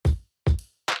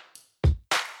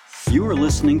You are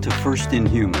listening to First in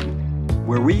Human,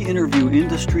 where we interview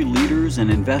industry leaders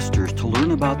and investors to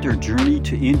learn about their journey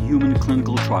to in-human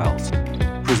clinical trials.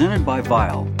 Presented by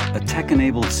Vial, a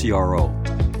tech-enabled CRO.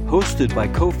 Hosted by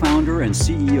co-founder and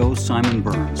CEO Simon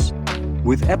Burns,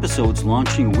 with episodes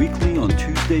launching weekly on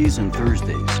Tuesdays and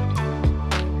Thursdays.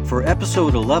 For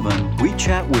episode 11, we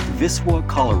chat with Viswa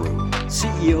Colluru,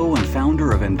 CEO and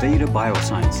founder of Enveda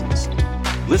Biosciences.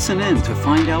 Listen in to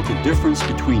find out the difference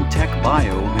between tech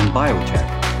bio and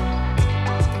biotech.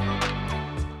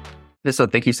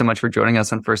 Viswa, thank you so much for joining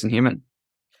us on First in Human.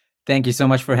 Thank you so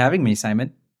much for having me,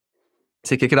 Simon.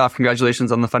 To kick it off,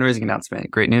 congratulations on the fundraising announcement.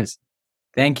 Great news.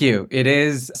 Thank you. It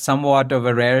is somewhat of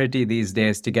a rarity these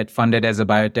days to get funded as a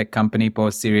biotech company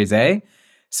post-Series A.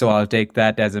 So I'll take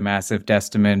that as a massive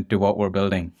testament to what we're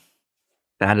building.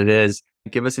 That it is.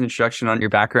 Give us an introduction on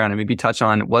your background and maybe touch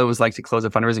on what it was like to close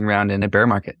a fundraising round in a bear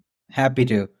market. Happy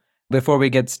to. Before we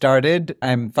get started,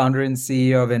 I'm founder and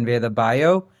CEO of Enveda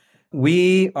Bio.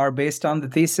 We are based on the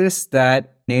thesis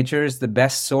that nature is the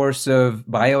best source of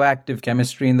bioactive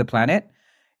chemistry in the planet,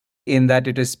 in that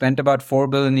it has spent about 4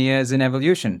 billion years in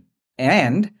evolution.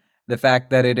 And the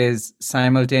fact that it is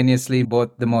simultaneously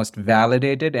both the most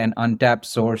validated and untapped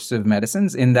source of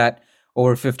medicines, in that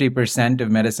over 50% of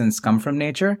medicines come from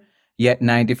nature, yet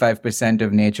 95%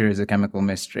 of nature is a chemical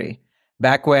mystery.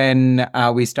 Back when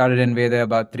we started Enveda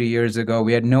about 3 years ago,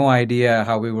 we had no idea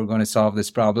how we were going to solve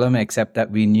this problem, except that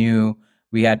we knew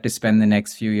we had to spend the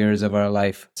next few years of our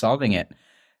life solving it.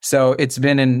 So it's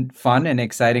been a fun and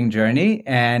exciting journey.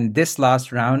 And this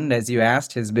last round, as you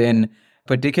asked, has been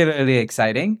particularly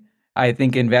exciting. I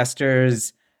think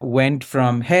investors went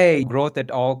from, hey, growth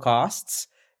at all costs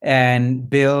and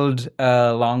build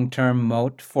a long-term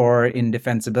moat for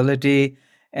indefensibility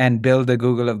and build the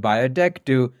Google of biotech,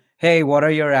 to, hey, what are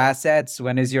your assets?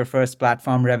 When is your first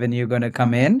platform revenue going to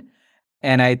come in?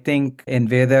 And I think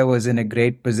Enveda was in a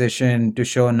great position to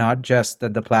show not just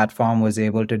that the platform was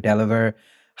able to deliver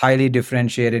highly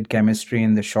differentiated chemistry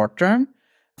in the short term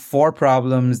for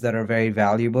problems that are very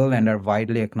valuable and are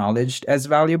widely acknowledged as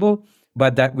valuable,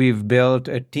 but that we've built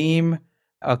a team,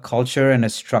 a culture, and a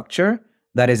structure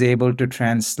that is able to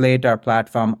translate our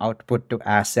platform output to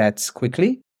assets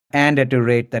quickly and at a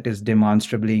rate that is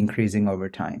demonstrably increasing over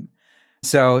time.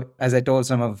 So, as I told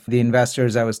some of the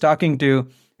investors I was talking to,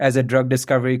 as a drug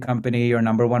discovery company, your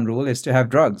number one rule is to have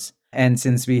drugs. And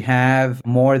since we have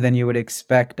more than you would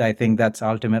expect, I think that's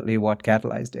ultimately what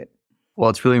catalyzed it. Well,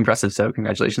 it's really impressive. So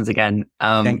congratulations again.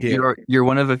 Thank you. You're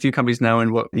one of a few companies now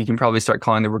in what you can probably start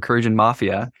calling the Recursion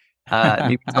Mafia.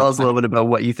 Maybe tell us a little bit about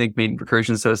what you think made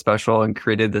Recursion so special and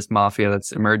created this mafia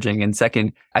that's emerging. And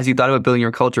second, as you thought about building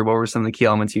your culture, what were some of the key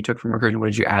elements you took from Recursion? What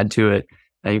did you add to it?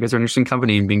 You guys are an interesting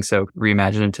company in being so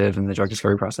reimaginative in the drug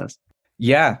discovery process.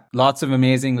 Yeah, lots of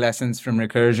amazing lessons from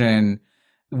Recursion.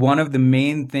 One of the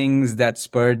main things that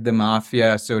spurred the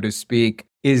mafia, so to speak,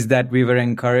 is that we were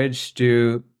encouraged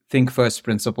to think first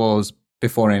principles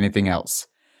before anything else.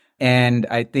 And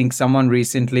I think someone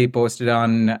recently posted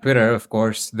on Twitter, of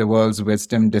course, the world's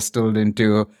wisdom distilled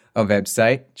into a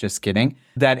website, just kidding,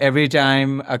 that every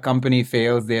time a company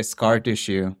fails, there's scar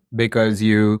tissue because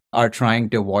you are trying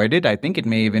to avoid it. I think it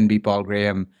may even be Paul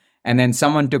Graham. And then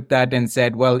someone took that and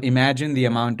said, well, imagine the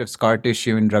amount of scar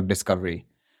tissue in drug discovery,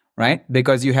 right?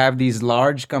 Because you have these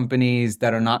large companies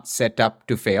that are not set up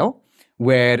to fail,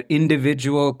 where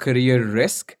individual career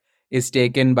risk is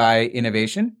taken by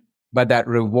innovation, but that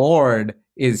reward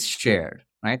is shared,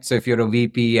 right? So if you're a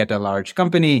VP at a large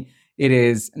company, it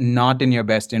is not in your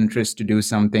best interest to do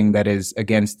something that is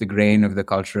against the grain of the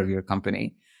culture of your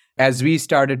company. As we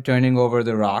started turning over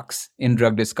the rocks in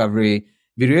drug discovery,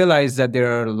 we realized that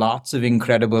there are lots of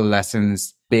incredible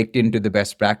lessons baked into the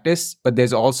best practice, but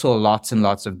there's also lots and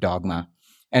lots of dogma.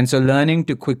 And so learning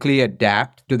to quickly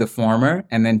adapt to the former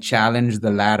and then challenge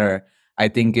the latter, I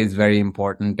think, is very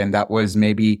important. And that was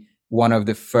maybe one of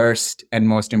the first and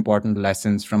most important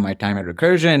lessons from my time at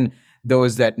Recursion,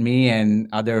 those that me and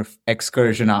other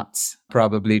excursionauts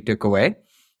probably took away.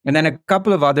 And then a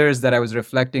couple of others that I was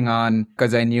reflecting on,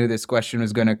 because I knew this question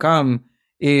was going to come,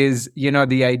 is,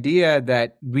 the idea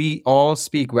that we all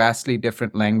speak vastly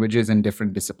different languages in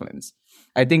different disciplines.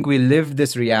 I think we lived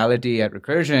this reality at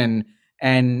Recursion,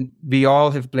 and we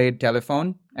all have played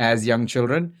telephone as young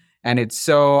children. And it's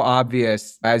so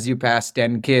obvious, as you pass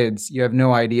 10 kids, you have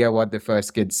no idea what the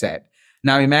first kid said.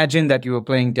 Now imagine that you were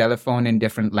playing telephone in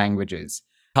different languages.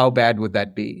 How bad would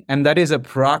that be? And that is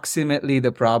approximately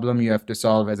the problem you have to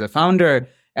solve as a founder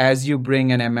as you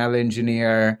bring an ML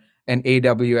engineer, an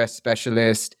AWS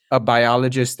specialist, a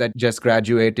biologist that just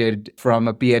graduated from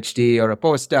a PhD or a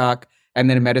postdoc, and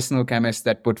then a medicinal chemist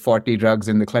that put 40 drugs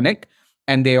in the clinic.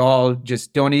 and they all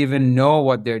just don't even know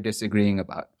what they're disagreeing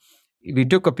about. We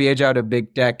took a page out of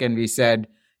big tech and we said,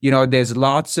 there's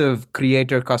lots of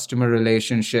creator customer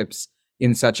relationships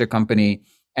in such a company.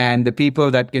 And the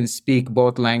people that can speak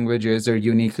both languages are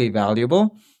uniquely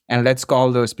valuable. And let's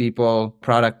call those people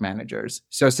product managers.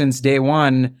 So since day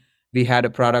one, we had a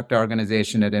product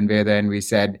organization at Enveda, and we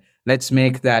said, let's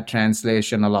make that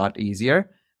translation a lot easier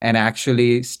and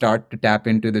actually start to tap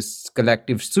into this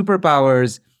collective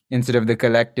superpowers instead of the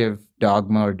collective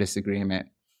dogma or disagreement.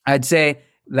 I'd say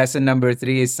lesson number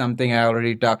 3 is something I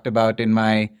already talked about in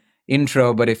my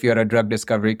intro, but if you're a drug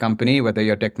discovery company, whether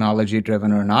you're technology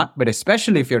driven or not, but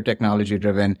especially if you're technology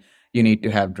driven, you need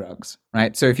to have drugs,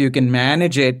 right? So if you can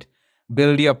manage it,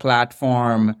 build your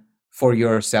platform for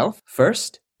yourself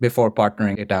first before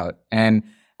partnering it out. And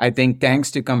I think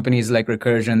thanks to companies like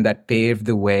Recursion that paved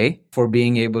the way for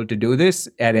being able to do this,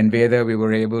 at Enveda, we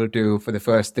were able to, for the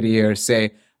first 3 years,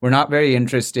 say, we're not very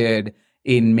interested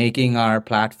in making our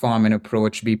platform and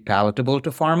approach be palatable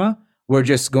to pharma. We're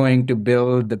just going to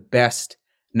build the best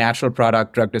natural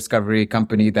product drug discovery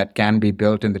company that can be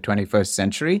built in the 21st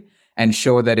century and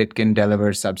show that it can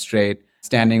deliver substrate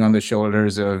standing on the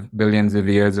shoulders of billions of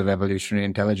years of evolutionary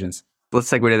intelligence. Let's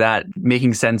segue to that.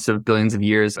 Making sense of billions of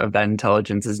years of that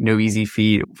intelligence is no easy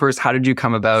feat. First, how did you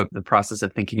come about the process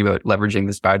of thinking about leveraging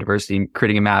this biodiversity and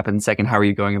creating a map? And second, how are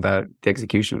you going about the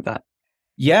execution of that?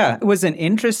 Yeah, it was an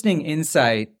interesting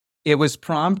insight. It was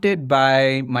prompted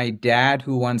by my dad,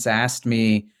 who once asked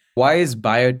me, why is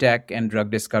biotech and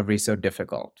drug discovery so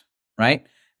difficult, right?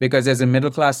 Because as a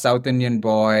middle-class South Indian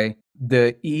boy,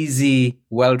 the easy,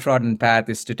 well-trodden path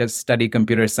is to just study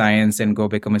computer science and go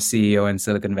become a CEO in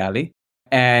Silicon Valley.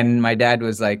 And my dad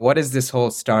was like, what is this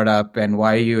whole startup and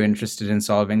why are you interested in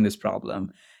solving this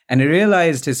problem? And I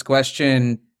realized his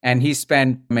question, and he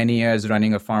spent many years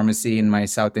running a pharmacy in my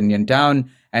South Indian town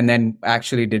and then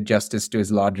actually did justice to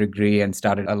his law degree and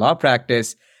started a law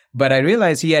practice. But I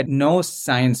realized he had no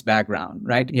science background,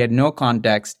 right? He had no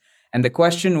context. And the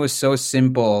question was so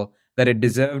simple that it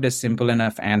deserved a simple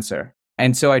enough answer.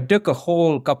 And so I took a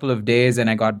whole couple of days and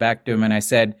I got back to him and I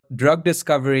said, drug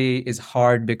discovery is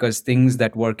hard because things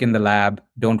that work in the lab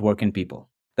don't work in people.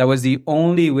 That was the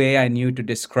only way I knew to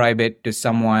describe it to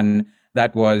someone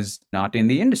that was not in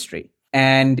the industry.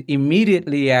 And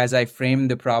immediately as I framed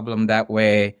the problem that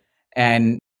way,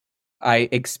 and I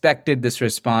expected this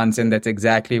response, and that's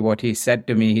exactly what he said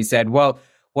to me. He said, well,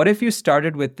 what if you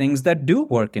started with things that do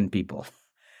work in people?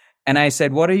 And I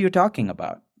said, what are you talking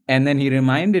about? And then he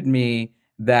reminded me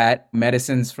that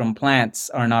medicines from plants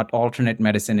are not alternate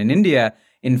medicine in India.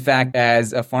 In fact,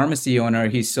 as a pharmacy owner,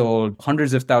 he sold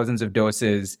hundreds of thousands of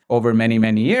doses over many,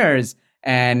 many years,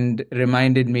 and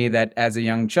reminded me that as a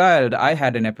young child, I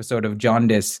had an episode of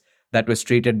jaundice that was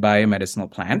treated by a medicinal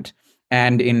plant.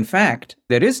 And in fact,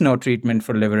 there is no treatment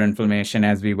for liver inflammation,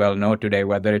 as we well know today,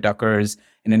 whether it occurs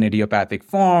in an idiopathic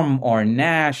form or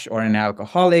NASH or an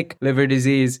alcoholic liver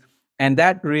disease. And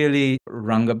that really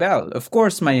rung a bell. Of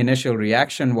course, my initial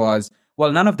reaction was,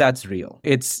 well, none of that's real.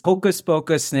 It's hocus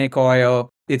pocus snake oil.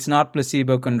 It's not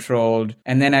placebo controlled.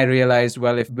 And then I realized,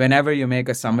 well, if whenever you make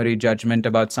a summary judgment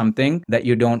about something that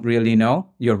you don't really know,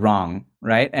 you're wrong,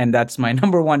 right? And that's my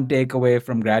number one takeaway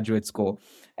from graduate school.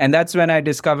 And that's when I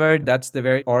discovered that's the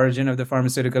very origin of the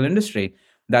pharmaceutical industry.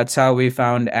 That's how we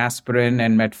found aspirin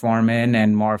and metformin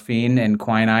and morphine and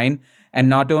quinine. And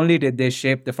not only did they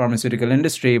shape the pharmaceutical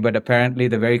industry, but apparently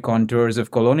the very contours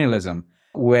of colonialism,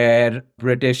 where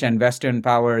British and Western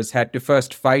powers had to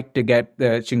first fight to get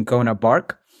the cinchona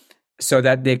bark so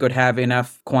that they could have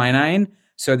enough quinine,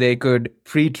 so they could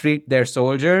pre-treat their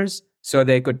soldiers, so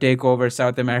they could take over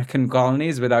South American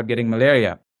colonies without getting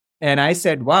malaria. And I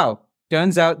said, wow,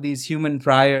 turns out these human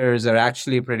priors are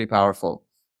actually pretty powerful.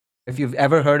 If you've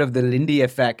ever heard of the Lindy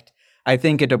effect, I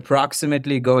think it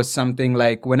approximately goes something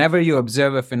like whenever you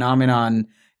observe a phenomenon,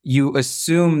 you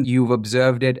assume you've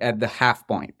observed it at the half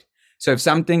point. So if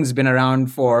something's been around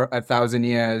for 1,000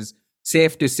 years,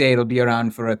 safe to say it'll be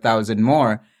around for 1,000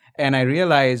 more. And I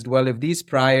realized, well, if these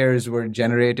priors were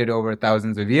generated over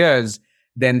thousands of years,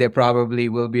 then they probably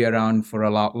will be around for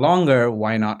a lot longer.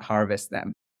 Why not harvest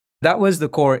them? That was the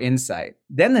core insight.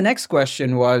 Then the next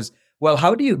question was, well,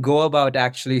 how do you go about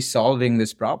actually solving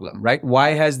this problem, right?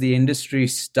 Why has the industry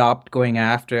stopped going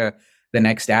after the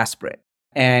next aspirin?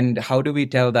 And how do we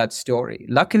tell that story?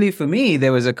 Luckily for me,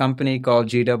 there was a company called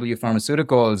GW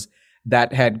Pharmaceuticals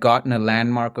that had gotten a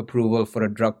landmark approval for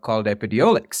a drug called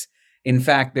Epidiolex. In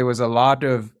fact, there was a lot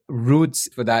of roots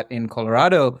for that in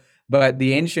Colorado, but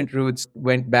the ancient roots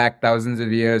went back thousands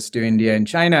of years to India and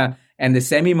China, and the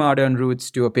semi-modern roots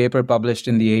to a paper published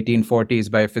in the 1840s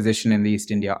by a physician in the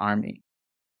East India Army.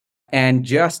 And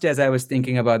just as I was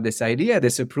thinking about this idea,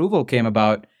 this approval came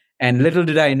about. And little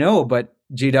did I know, but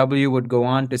GW would go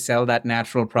on to sell that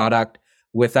natural product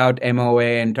without MOA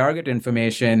and target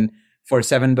information for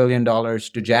 $7 billion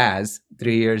to Jazz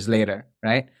 3 years later,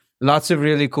 right? Lots of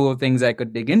really cool things I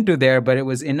could dig into there, but it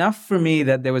was enough for me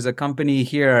that there was a company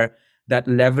here that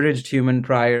leveraged human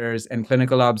priors and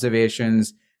clinical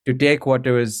observations to take what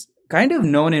was kind of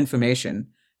known information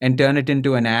and turn it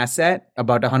into an asset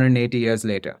about 180 years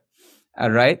later.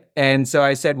 All right. And so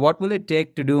I said, what will it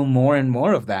take to do more and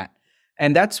more of that?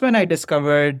 And that's when I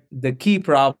discovered the key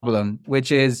problem,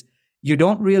 which is you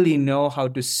don't really know how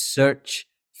to search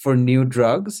for new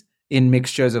drugs in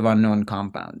mixtures of unknown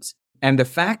compounds. And the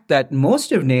fact that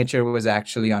most of nature was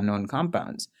actually unknown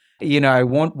compounds. I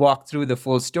won't walk through the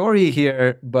full story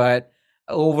here, but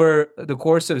over the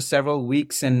course of several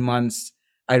weeks and months,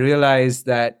 I realized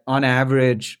that on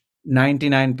average,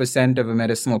 99% of a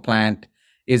medicinal plant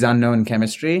is unknown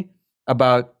chemistry.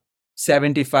 About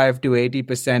 75 to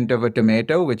 80% of a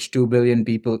tomato, which 2 billion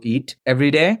people eat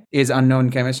every day, is unknown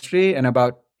chemistry. And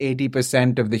about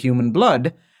 80% of the human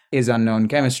blood is unknown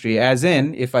chemistry. As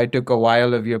in, if I took a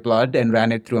vial of your blood and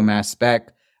ran it through a mass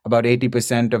spec, about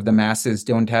 80% of the masses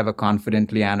don't have a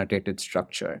confidently annotated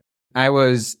structure. I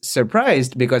was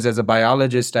surprised because as a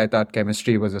biologist, I thought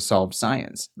chemistry was a solved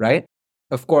science, right?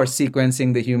 Of course,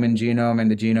 sequencing the human genome and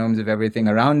the genomes of everything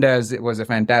around us, it was a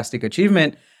fantastic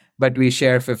achievement, but we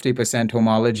share 50%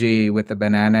 homology with a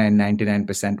banana and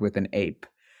 99% with an ape.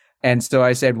 And so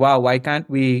I said, wow, why can't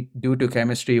we do to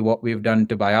chemistry what we've done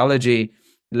to biology?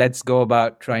 Let's go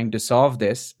about trying to solve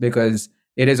this because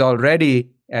it is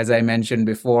already, as I mentioned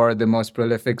before, the most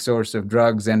prolific source of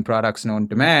drugs and products known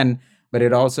to man, but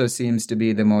it also seems to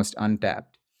be the most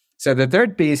untapped. So the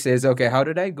third piece is, okay, how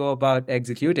did I go about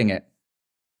executing it?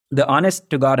 The honest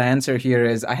to God answer here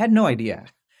is I had no idea.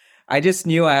 I just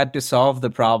knew I had to solve the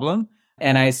problem.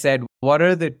 And I said, what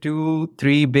are the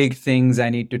 2-3 big things I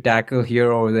need to tackle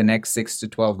here over the next 6 to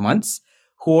 12 months?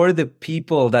 Who are the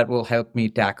people that will help me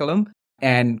tackle them?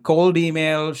 And cold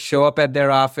email, show up at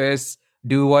their office,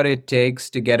 do what it takes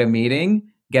to get a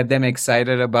meeting, get them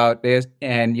excited about this,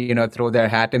 and, throw their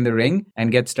hat in the ring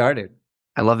and get started.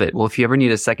 I love it. Well, if you ever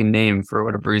need a second name for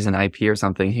whatever reason, IP or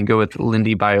something, you can go with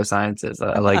Lindy Biosciences.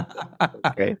 I like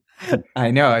great.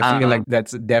 I know. I feel like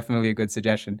that's definitely a good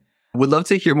suggestion. Would love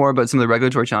to hear more about some of the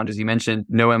regulatory challenges. You mentioned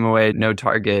no MOA, no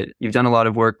target. You've done a lot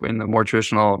of work in the more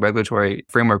traditional regulatory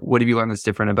framework. What have you learned that's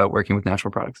different about working with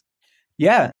natural products?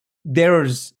 Yeah.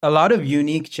 There's a lot of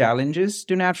unique challenges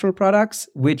to natural products,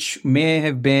 which may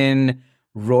have been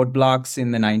roadblocks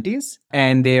in the 90s.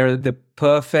 And they're the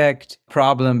perfect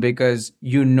problem because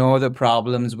you know the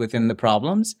problems within the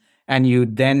problems. And you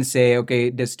then say, okay,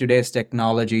 does today's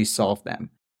technology solve them?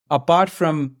 Apart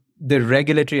from the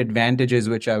regulatory advantages,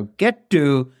 which I'll get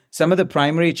to, some of the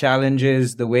primary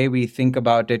challenges, the way we think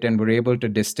about it, and we're able to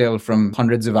distill from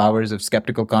hundreds of hours of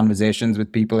skeptical conversations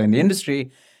with people in the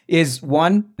industry, is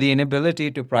one, the inability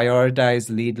to prioritize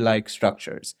lead-like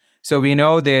structures. So we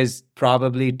know there's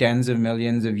probably tens of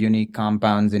millions of unique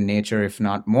compounds in nature, if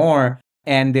not more.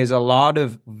 And there's a lot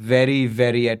of very,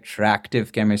 very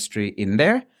attractive chemistry in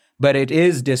there, but it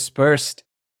is dispersed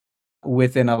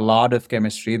within a lot of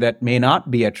chemistry that may not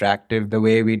be attractive the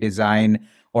way we design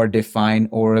or define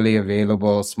orally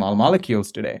available small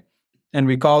molecules today. And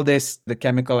we call this the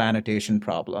chemical annotation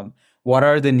problem. What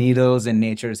are the needles in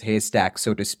nature's haystack,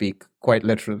 so to speak, quite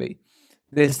literally?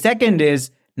 The second is,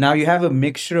 now you have a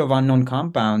mixture of unknown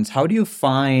compounds. How do you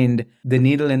find the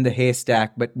needle in the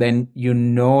haystack, but then you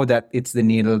know that it's the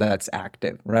needle that's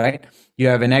active, right? You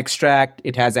have an extract,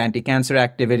 it has anti-cancer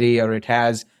activity, or it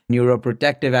has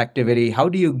neuroprotective activity. How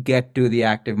do you get to the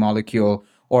active molecule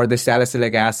or the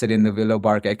salicylic acid in the willow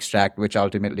bark extract, which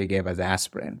ultimately gave us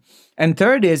aspirin? And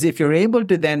third is, if you're able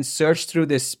to then search through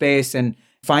this space and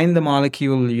find the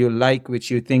molecule you like, which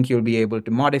you think you'll be able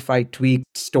to modify, tweak,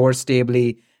 store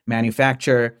stably,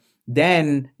 manufacture,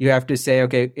 then you have to say,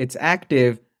 okay, it's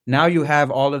active. Now you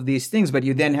have all of these things, but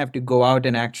you then have to go out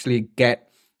and actually get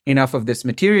enough of this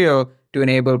material to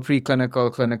enable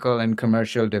preclinical, clinical, and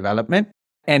commercial development.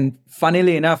 And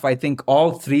funnily enough, I think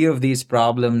all three of these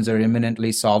problems are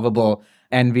imminently solvable,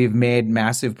 and we've made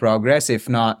massive progress, if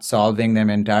not solving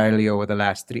them entirely over the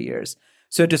last 3 years.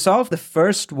 So to solve the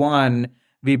first one,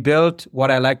 we built what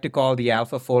I like to call the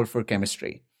AlphaFold for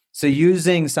chemistry. So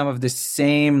using some of the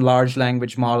same large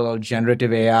language model,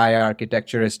 generative AI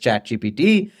architecture as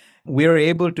ChatGPT, we're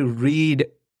able to read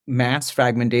mass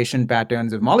fragmentation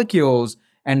patterns of molecules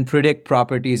and predict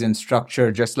properties and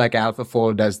structure, just like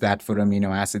AlphaFold does that for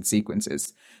amino acid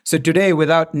sequences. So today,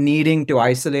 without needing to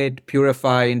isolate,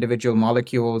 purify individual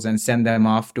molecules and send them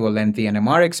off to a lengthy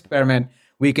NMR experiment,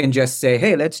 we can just say,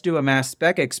 hey, let's do a mass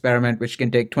spec experiment, which can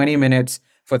take 20 minutes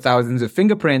for thousands of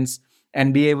fingerprints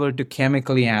and be able to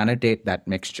chemically annotate that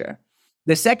mixture.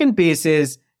 The second piece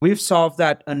is we've solved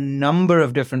that a number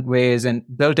of different ways and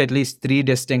built at least 3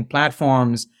 distinct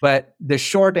platforms. But the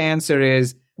short answer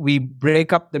is we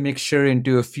break up the mixture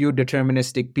into a few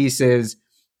deterministic pieces,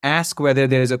 ask whether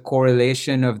there's a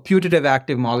correlation of putative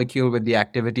active molecule with the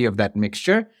activity of that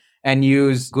mixture, and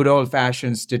use good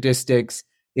old-fashioned statistics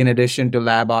in addition to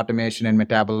lab automation and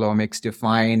metabolomics to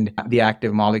find the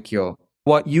active molecule.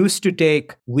 What used to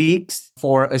take weeks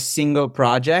for a single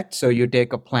project, so you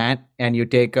take a plant and you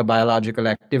take a biological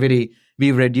activity,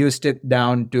 we've reduced it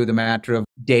down to the matter of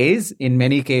days. In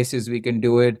many cases, we can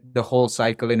do it the whole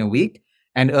cycle in a week.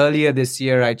 And earlier this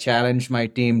year, I challenged my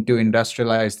team to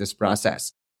industrialize this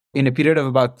process. In a period of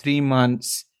about 3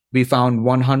 months, we found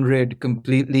 100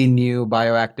 completely new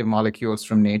bioactive molecules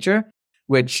from nature,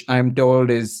 which I'm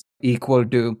told is equal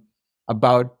to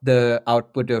about the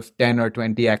output of 10 or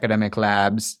 20 academic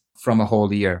labs from a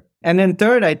whole year. And then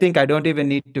third, I think I don't even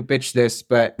need to pitch this,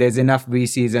 but there's enough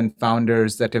VCs and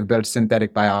founders that have built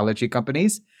synthetic biology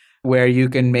companies where you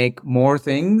can make more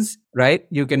things, right?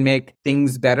 You can make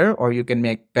things better or you can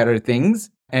make better things.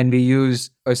 And we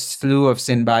use a slew of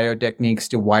synbio techniques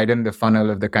to widen the funnel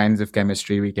of the kinds of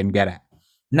chemistry we can get at.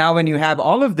 Now, when you have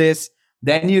all of this,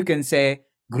 then you can say,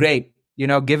 great,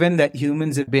 given that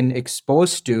humans have been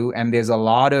exposed to, and there's a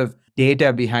lot of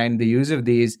data behind the use of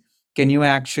these, can you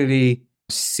actually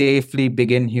safely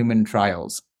begin human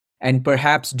trials and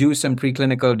perhaps do some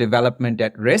preclinical development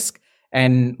at risk?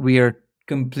 And we are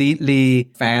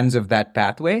completely fans of that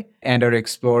pathway and are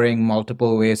exploring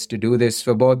multiple ways to do this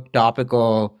for both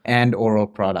topical and oral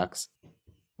products.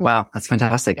 Wow, that's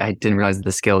fantastic. I didn't realize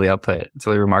the scale of the output. It's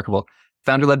really remarkable.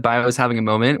 Founder-led bio is having a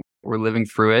moment. We're living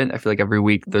through it. I feel like every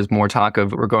week there's more talk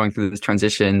of we're going through this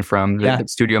transition from the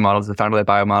studio model to the founder-led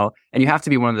bio model. And you have to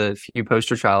be one of the few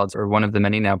poster childs or one of the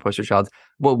many now poster childs.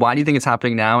 Well, why do you think it's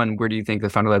happening now? And where do you think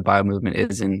the founder-led bio movement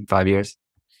is in 5 years?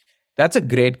 That's a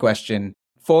great question.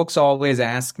 Folks always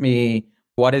ask me,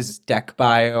 what is tech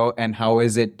bio and how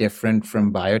is it different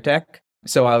from biotech?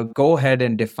 So I'll go ahead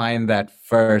and define that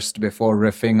first before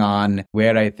riffing on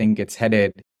where I think it's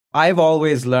headed. I've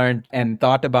always learned and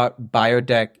thought about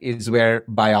biotech is where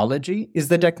biology is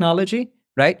the technology,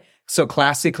 right? So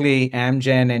classically,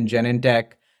 Amgen and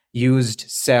Genentech used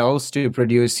cells to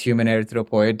produce human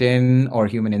erythropoietin or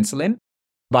human insulin.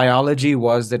 Biology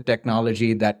was the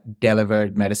technology that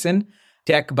delivered medicine.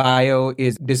 Tech bio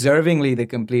is deservingly the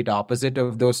complete opposite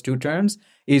of those two terms,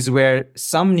 is where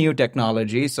some new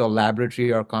technology, so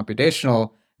laboratory or computational,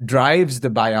 drives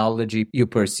the biology you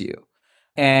pursue.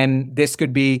 And this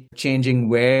could be changing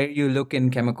where you look in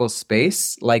chemical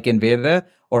space, like Enveda,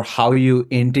 or how you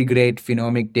integrate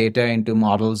phenomic data into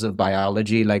models of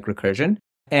biology, like recursion.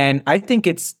 And I think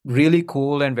it's really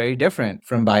cool and very different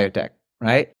from biotech,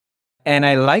 right? And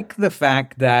I like the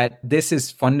fact that this is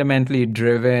fundamentally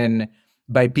driven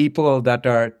by people that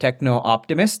are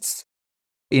techno-optimists,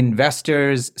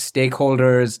 investors,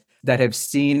 stakeholders that have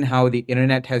seen how the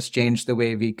internet has changed the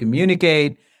way we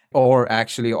communicate, or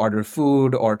actually order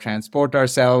food or transport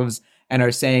ourselves, and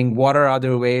are saying, what are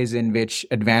other ways in which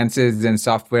advances in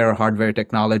software or hardware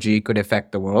technology could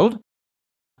affect the world?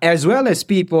 As well as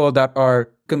people that are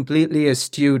completely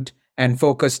astute and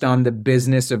focused on the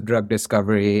business of drug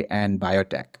discovery and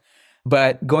biotech.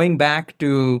 But going back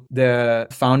to the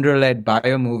founder-led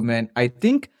bio movement, I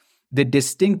think the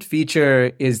distinct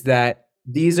feature is that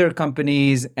these are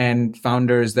companies and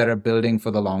founders that are building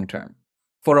for the long term.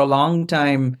 For a long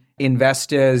time,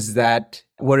 investors that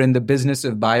were in the business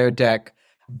of biotech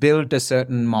built a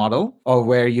certain model of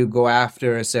where you go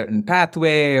after a certain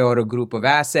pathway or a group of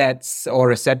assets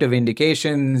or a set of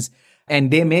indications,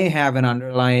 and they may have an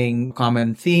underlying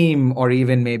common theme or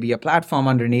even maybe a platform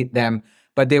underneath them,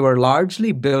 but they were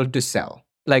largely built to sell.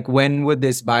 Like, when would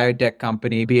this biotech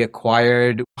company be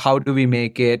acquired? How do we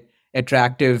make it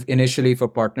attractive initially for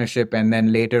partnership and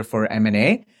then later for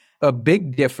M&A? A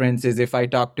big difference is if I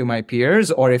talk to my peers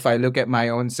or if I look at my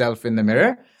own self in the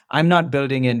mirror, I'm not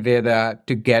building Enveda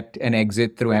to get an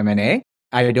exit through M&A.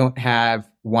 I don't have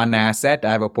one asset.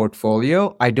 I have a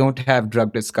portfolio. I don't have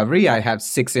drug discovery. I have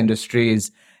 6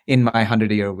 industries in my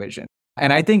 100-year vision.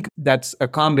 And I think that's a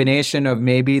combination of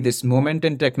maybe this moment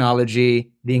in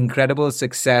technology, the incredible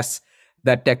success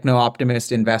that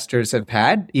techno-optimist investors have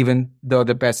had, even though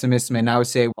the pessimists may now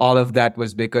say all of that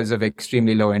was because of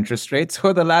extremely low interest rates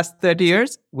for the last 30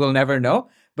 years. We'll never know.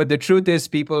 But the truth is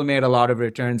people made a lot of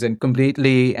returns and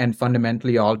completely and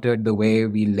fundamentally altered the way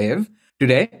we live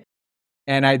today.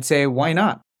 And I'd say, why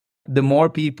not? The more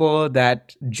people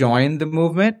that join the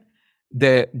movement,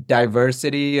 the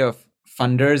diversity of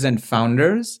funders and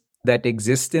founders that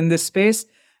exist in this space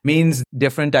means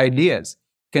different ideas.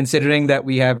 Considering that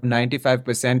we have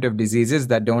 95% of diseases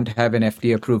that don't have an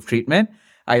FDA-approved treatment,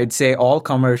 I would say all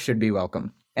comers should be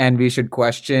welcome. And we should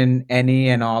question any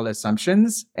and all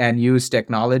assumptions and use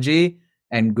technology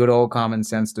and good old common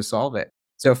sense to solve it.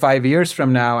 So 5 years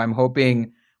from now, I'm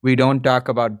hoping we don't talk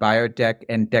about biotech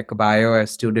and tech bio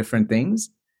as two different things.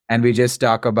 And we just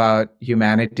talk about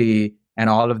humanity and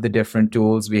all of the different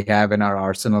tools we have in our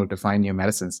arsenal to find new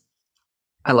medicines.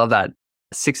 I love that.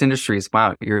 6 industries.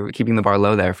 Wow, you're keeping the bar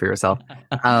low there for yourself.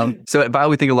 So at Bio,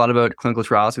 we think a lot about clinical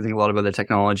trials. We think a lot about the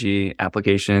technology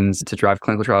applications to drive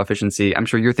clinical trial efficiency. I'm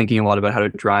sure you're thinking a lot about how to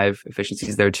drive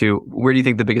efficiencies there too. Where do you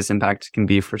think the biggest impact can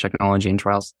be for technology and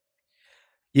trials?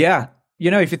 Yeah.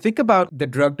 If you think about the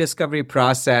drug discovery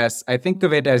process, I think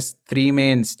of it as 3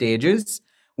 main stages.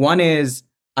 One is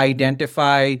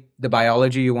identify the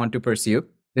biology you want to pursue.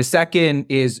 The second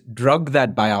is drug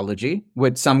that biology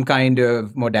with some kind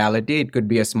of modality. It could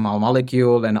be a small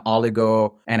molecule, an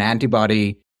oligo, an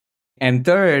antibody. And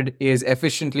third is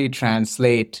efficiently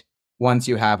translate once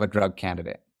you have a drug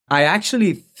candidate. I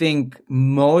actually think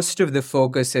most of the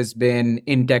focus has been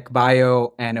in tech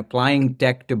bio, and applying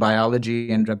tech to biology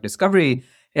and drug discovery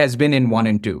has been in 1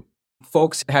 and 2.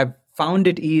 Folks have found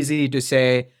it easy to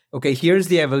say, okay, here's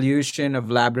the evolution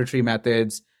of laboratory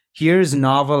methods. Here's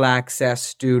novel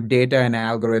access to data and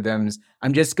algorithms.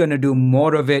 I'm just going to do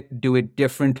more of it, do it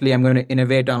differently. I'm going to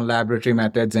innovate on laboratory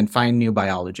methods and find new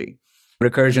biology.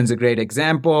 Recursion's a great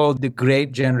example. The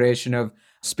great generation of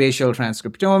spatial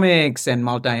transcriptomics and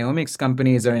multiomics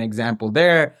companies are an example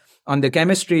there. On the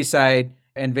chemistry side,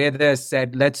 Enveda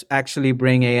said, let's actually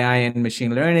bring AI and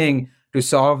machine learning to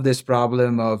solve this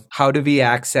problem of how do we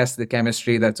access the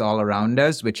chemistry that's all around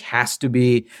us, which has to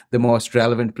be the most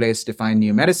relevant place to find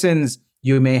new medicines.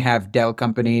 You may have Dell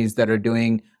companies that are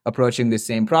approaching the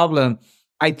same problem.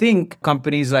 I think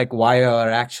companies like Weil are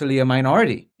actually a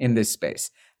minority in this space.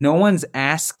 No one's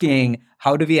asking,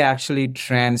 how do we actually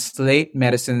translate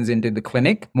medicines into the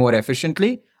clinic more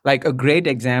efficiently? Like a great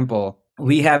example,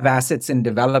 we have assets in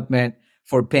development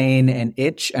for pain and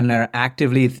itch and are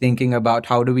actively thinking about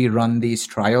how do we run these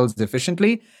trials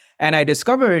efficiently. And I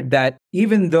discovered that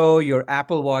even though your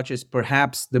Apple Watch is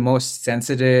perhaps the most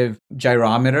sensitive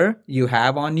gyrometer you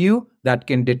have on you that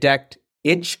can detect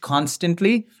itch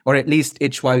constantly, or at least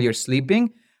itch while you're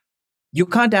sleeping, you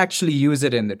can't actually use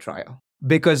it in the trial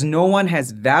because no one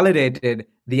has validated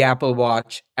the Apple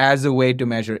Watch as a way to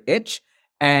measure itch.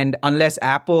 And unless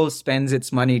Apple spends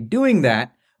its money doing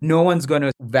that, no one's going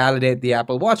to validate the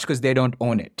Apple Watch because they don't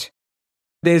own it.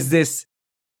 There's this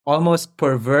almost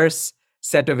perverse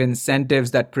set of incentives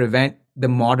that prevent the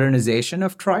modernization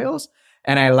of trials.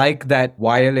 And I like that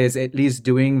Weil is at least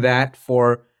doing that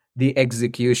for the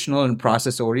executional and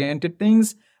process-oriented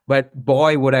things. But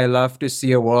boy, would I love to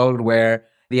see a world where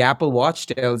the Apple Watch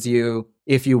tells you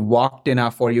if you walked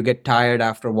enough or you get tired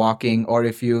after walking or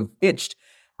if you've itched.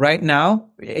 Right now,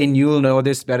 and you'll know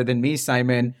this better than me,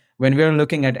 Simon, when we're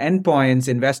looking at endpoints,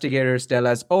 investigators tell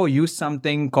us, use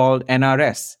something called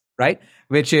NRS, right?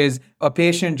 Which is a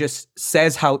patient just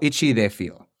says how itchy they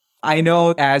feel. I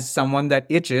know as someone that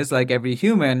itches, like every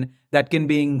human, that can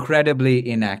be incredibly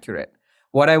inaccurate.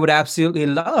 What I would absolutely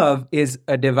love is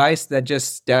a device that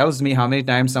just tells me how many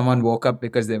times someone woke up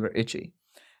because they were itchy.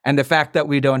 And the fact that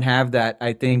we don't have that,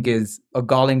 I think, is a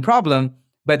galling problem.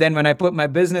 But then when I put my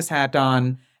business hat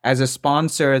on as a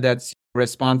sponsor that's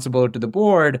responsible to the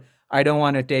board, I don't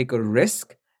want to take a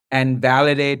risk and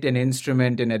validate an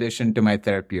instrument in addition to my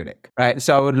therapeutic, right?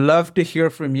 So I would love to hear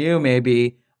from you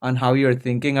maybe on how you're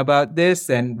thinking about this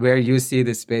and where you see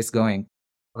this space going.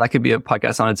 That could be a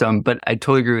podcast on its own, but I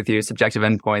totally agree with you. Subjective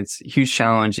endpoints, huge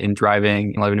challenge in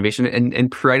driving a lot of innovation and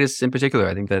pruritus in particular.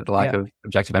 I think that the lack of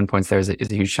objective endpoints there is a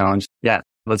huge challenge. Yeah,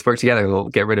 let's work together. We'll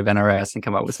get rid of NRS and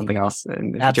come up with something else.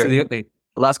 Absolutely.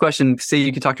 Last question. Say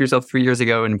you could talk to yourself 3 years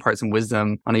ago and impart some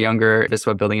wisdom on a younger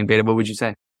Viswa building Enveda. What would you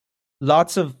say?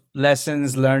 Lots of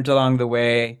lessons learned along the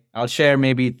way. I'll share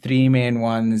maybe 3 main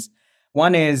ones.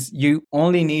 One is you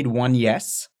only need 1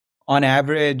 yes. On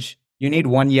average, you need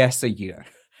 1 yes a year.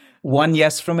 1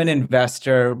 yes from an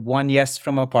investor, 1 yes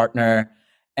from a partner.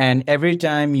 And every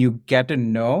time you get a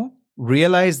no,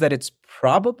 realize that it's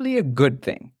probably a good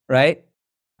thing, right?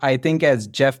 I think as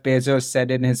Jeff Bezos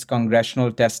said in his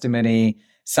congressional testimony,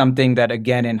 something that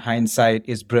again in hindsight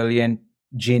is brilliant,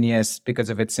 genius because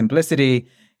of its simplicity.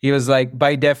 He was like,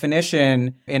 by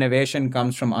definition, innovation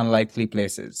comes from unlikely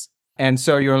places. And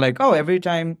so you're like, oh, every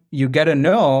time you get a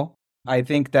no, I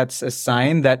think that's a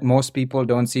sign that most people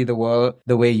don't see the world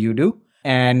the way you do.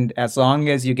 And as long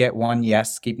as you get one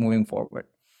yes, keep moving forward.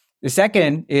 The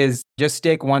second is just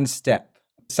take one step.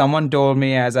 Someone told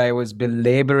me as I was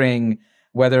belaboring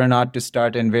whether or not to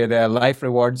start Enveda, life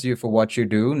rewards you for what you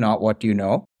do, not what you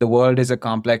know. The world is a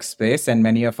complex space, and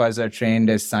many of us are trained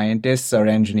as scientists or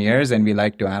engineers, and we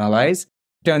like to analyze.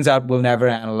 Turns out we'll never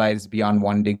analyze beyond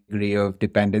one degree of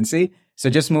dependency. So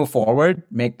just move forward,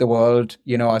 make the world,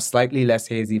 a slightly less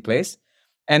hazy place.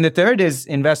 And the third is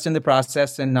invest in the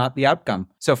process and not the outcome.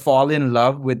 So fall in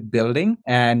love with building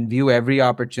and view every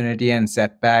opportunity and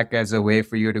setback as a way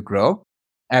for you to grow.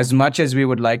 As much as we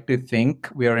would like to think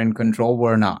we are in control,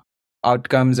 we're not.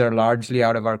 Outcomes are largely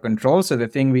out of our control. So the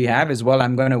thing we have is,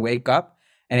 I'm going to wake up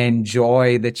and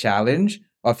enjoy the challenge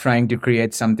of trying to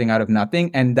create something out of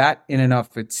nothing. And that in and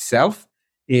of itself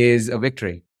is a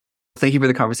victory. Thank you for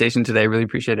the conversation today. I really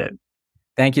appreciate it.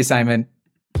 Thank you, Simon.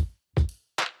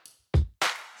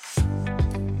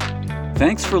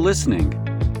 Thanks for listening.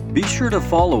 Be sure to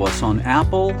follow us on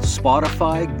Apple,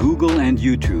 Spotify, Google, and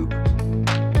YouTube.